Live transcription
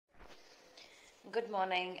Good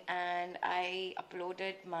morning, and I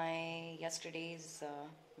uploaded my yesterday's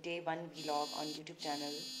day one vlog on YouTube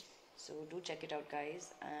channel. So do check it out,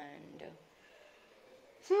 guys. And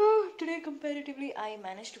today, comparatively, I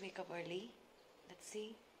managed to wake up early. Let's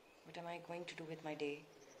see what am I going to do with my day.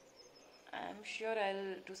 I'm sure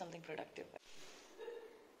I'll do something productive.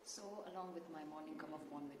 So, along with my morning cup of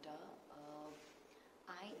Bonvita,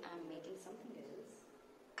 I am making something else.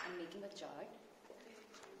 I'm making a chart.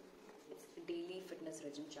 It's a daily fitness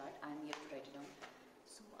regime chart. I'm yet to write it down.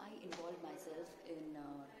 So I involved myself in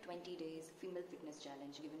 20 days female fitness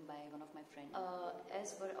challenge given by one of my friends.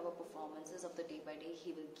 As per our performances of the day by day,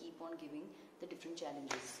 he will keep on giving the different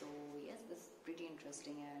challenges. So yes, this is pretty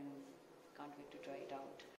interesting and can't wait to try it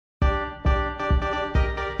out.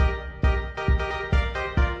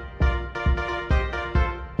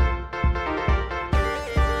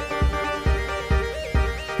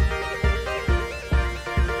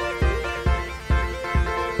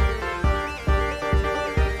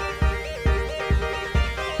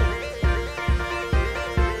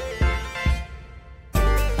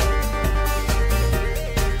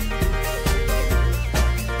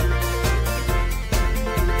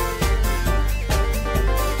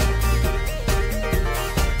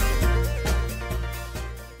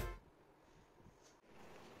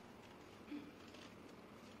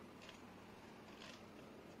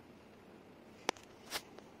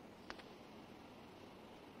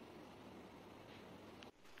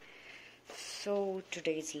 So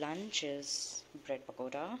today's lunch is bread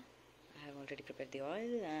pakoda. I have already prepared the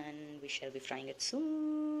oil and we shall be frying it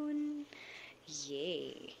soon.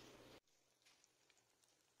 Yay!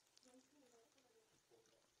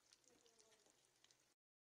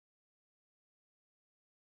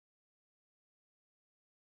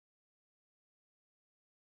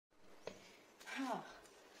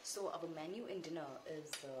 So our menu in dinner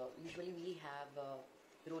is usually we have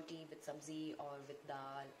roti with sabzi or with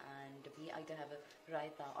dal, and we either have a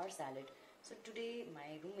raita or salad. So today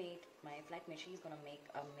my roommate, my flatmate, she's gonna make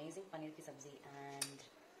amazing paneer ki sabzi, and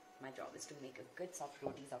my job is to make a good soft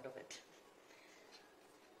rotis out of it.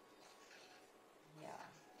 Yeah.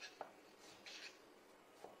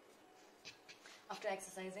 After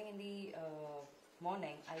exercising in the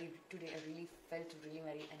morning, today I really felt really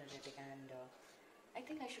very energetic, and I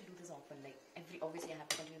think I should do this often. Like obviously I have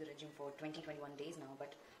to continue the regime for 20-21 days now,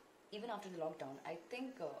 but even after the lockdown, I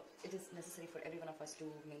think it is necessary for every one of us to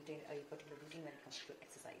maintain a particular routine when it comes to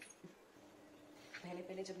exercise.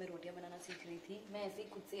 पहले जब मैं रोटियां बनाना सीख रही थी, मैं ऐसे ही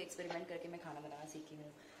खुद से एक्सपेरिमेंट करके मैं खाना बनाना सीखी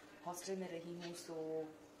हूँ. हॉस्टल में रही हूँ, so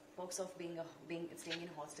perks of being staying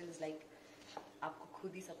in hostel is like आपको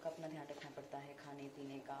खुद ही सबका अपना ध्यान रखना पड़ता है खाने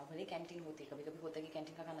पीने का. भले कैंटीन होती है, कभी कभी होता है कि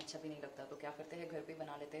कैंटीन का खाना अच्छा भी नहीं लगता, तो क्या करते हैं घर पे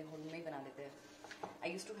बना लेते हैं, रूम में ही बना लेते हैं.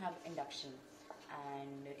 आई use to have induction,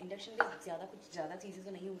 and induction पे ज़्यादा चीज़ें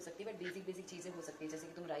तो नहीं हो सकती, बट बेसिक चीज़ें हो सकती है. जैसे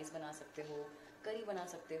कि तुम राइस बना सकते हो, करी बना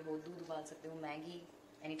सकते हो, दूध उबाल सकते हो, Maggi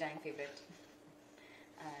any time favourite,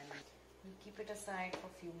 and you keep it aside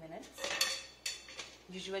for few minutes.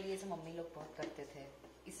 Usually ये सब मम्मी लोग बहुत करते थे,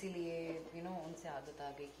 इसीलिए उनसे आदत आ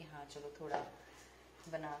गई कि हाँ चलो थोड़ा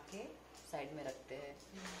बना के साइड में रखते हैं.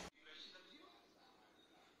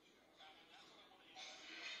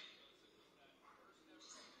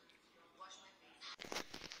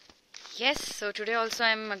 Yes, so today also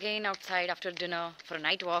I'm again outside after dinner for a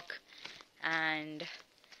night walk, and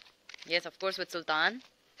yes, of course with Sultan.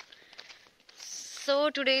 So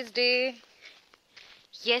today's day,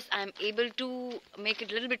 yes, I'm able to make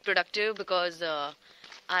it a little bit productive because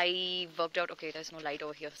I worked out. Okay, there's no light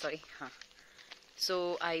over here, sorry.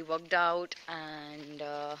 So I worked out, and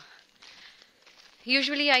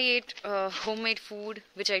usually I ate homemade food,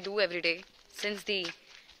 which I do every day since the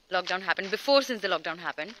lockdown happened, since the lockdown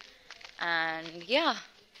happened. And yeah,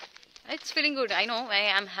 it's feeling good. I know I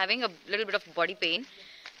am having a little bit of body pain,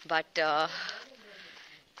 but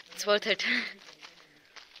it's worth it.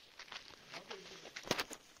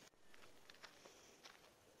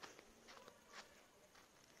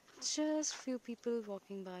 Just few people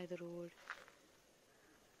walking by the road.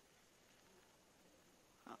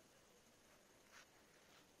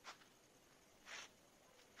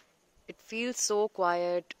 It feels so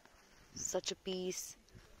quiet, such a peace.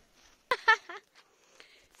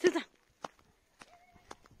 Susan.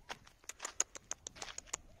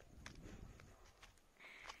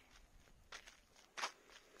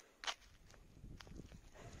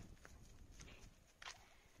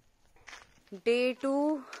 Day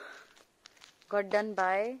 2 got done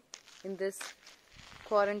by in this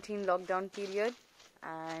quarantine lockdown period,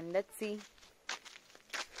 and let's see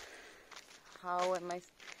how am I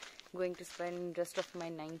going to spend rest of my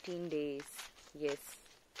 19 days. Yes,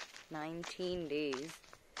 19 days.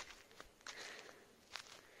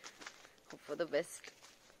 Hope for the best.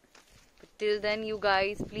 But till then, you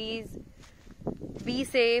guys, please be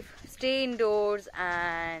safe, stay indoors,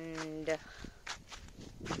 and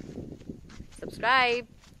subscribe,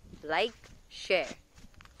 like, share.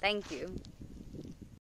 Thank you.